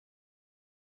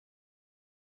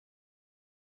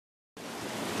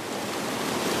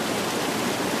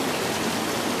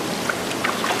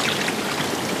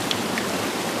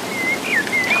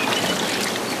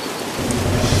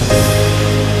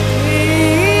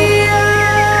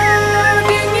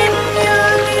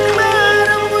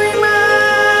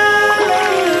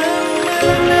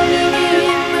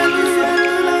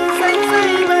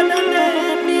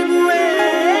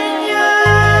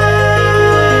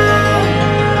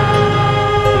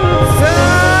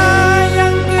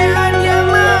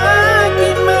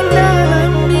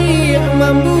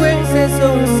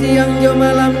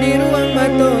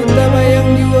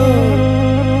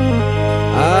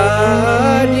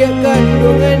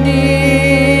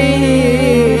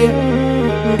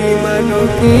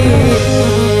Tinggi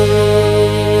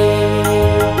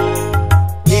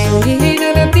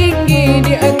nada tinggi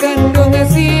di akan dong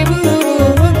si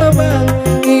burung Patopang,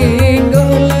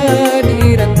 inggolah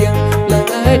di rantiang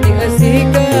lah di asih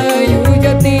kayu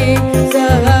jati,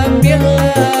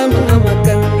 sambillah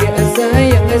makan dia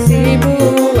sayang si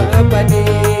buah padi.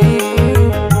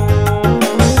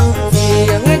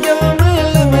 Siang aja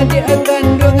malam di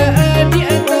akan dong di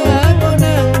atas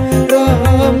konang,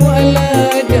 rohmu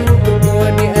Allah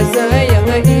jantungmu dia sayang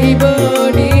ibu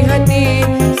di hati,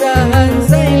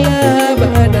 sahansailah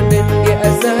badan dan dia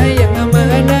sayang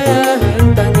mana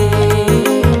hantangi.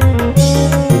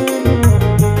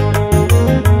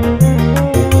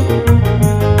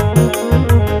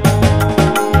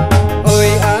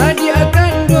 Oi adi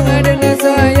akan dong ada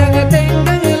sayang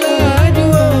tendang laju,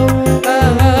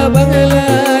 abang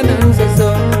lanan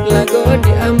seso lagu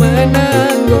di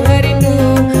amanang go rindu,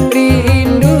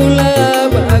 rindulah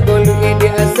bagolu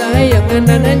dia sayang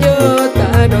nan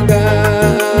jota dongga.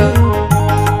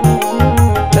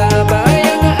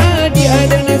 Tabayang adi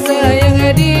ada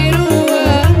sayang di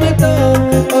ruang to,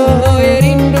 oh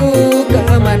rindu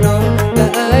ka mano la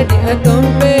adi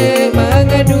atompe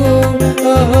mangadu,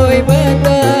 oh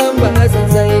batam bahasan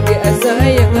saya dia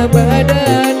sayang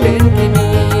badan dan kini.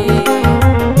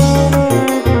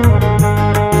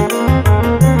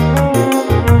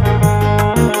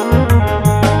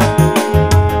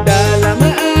 Dalam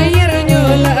airnya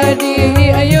la adi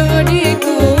ayo di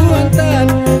Kuantan,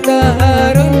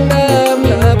 tarondam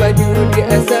lah baju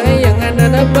dia sayang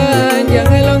anak panjang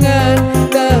longan,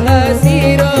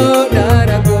 tahasiro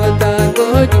darah kota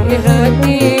koji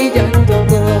hati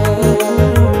jantungku.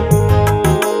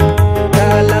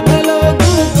 Dalam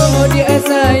lagu ko dia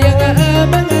sayang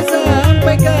abang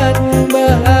sampaikan,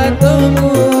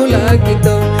 bahatomu lagi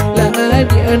to lah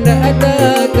adi anda ada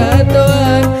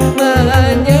katoan,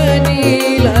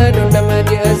 menjadilah dondam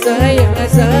dia sayang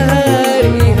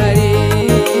sehari-hari.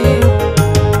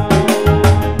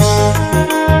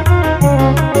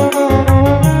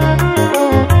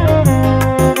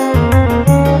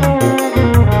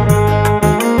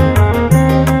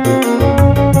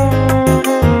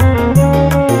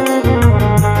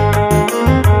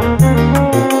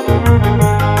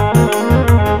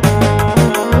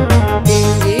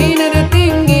 Tinggi nada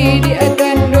tinggi di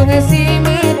akan dong si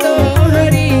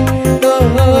matahari,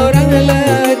 torang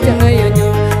lah cahayanya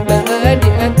lah di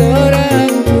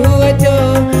atorang cuaca,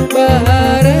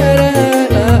 barara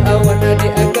lah awan di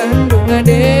akan dong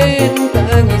den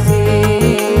tangisi.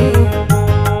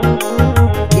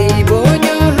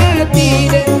 Ibunya hati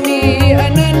dan di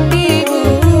anan di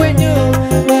buahnya,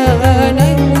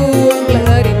 manang buang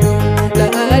lah rindu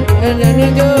lah di anan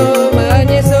jo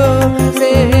manyeso,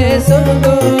 seso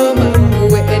go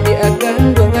mambuwe di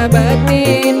akan dong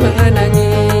batin manangi.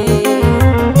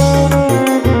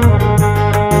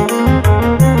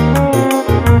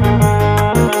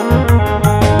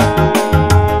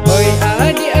 Oi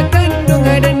adi akan dong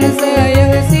dan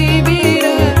sayang si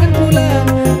biran pulang,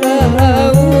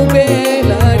 tahu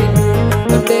bela rindu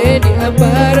onde di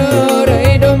aparo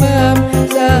rai domam,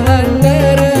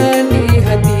 sahandaran di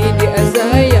hati dia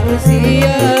sayang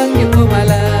siang yo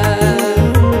malam.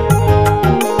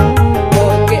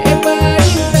 Oke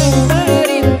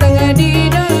parintang di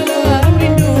dalam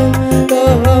rindu,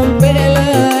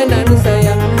 tompelanan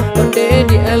sayang onde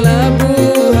di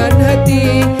labuhan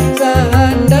hati,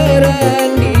 sahandaran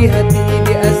di hati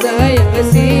dia sayang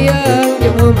siang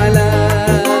yo malam.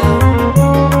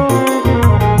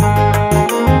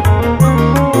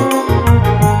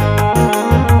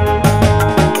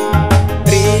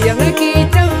 Riang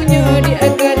kicaunya di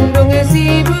akan dong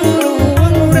si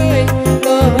burung urai,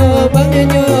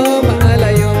 tobangnya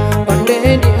malayo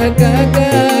onde di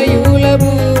kayu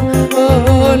labu,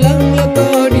 oh lang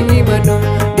loko di mano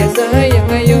dia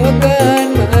sayang ayo kan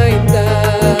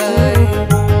maintai.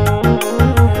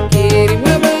 Kirim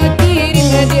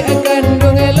di akan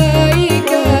dong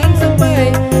laikan sampai,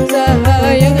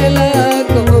 sayang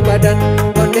lako badan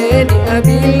onde di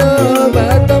abilo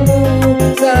batomu,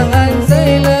 sahan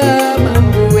sailah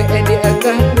mambuwe di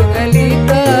akan dong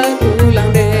alita tulang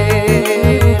den.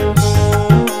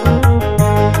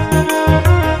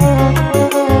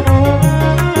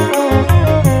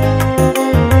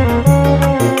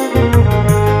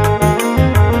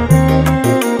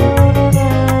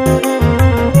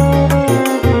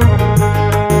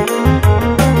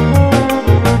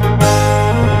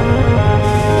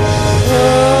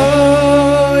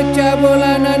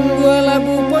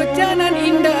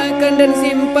 Dan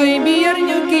simpai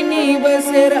biarnya kini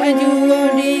berseraju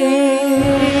di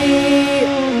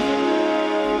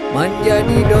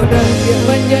menjadi dodang dia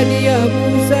menjadi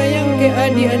abu sayang ke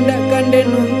adik andakan dan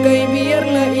ungkai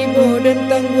biarlah ibu dan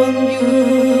tanggung ju.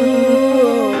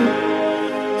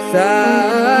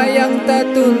 Sayang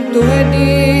tak tuntu adik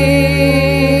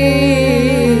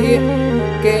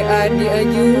ke adik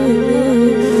aju.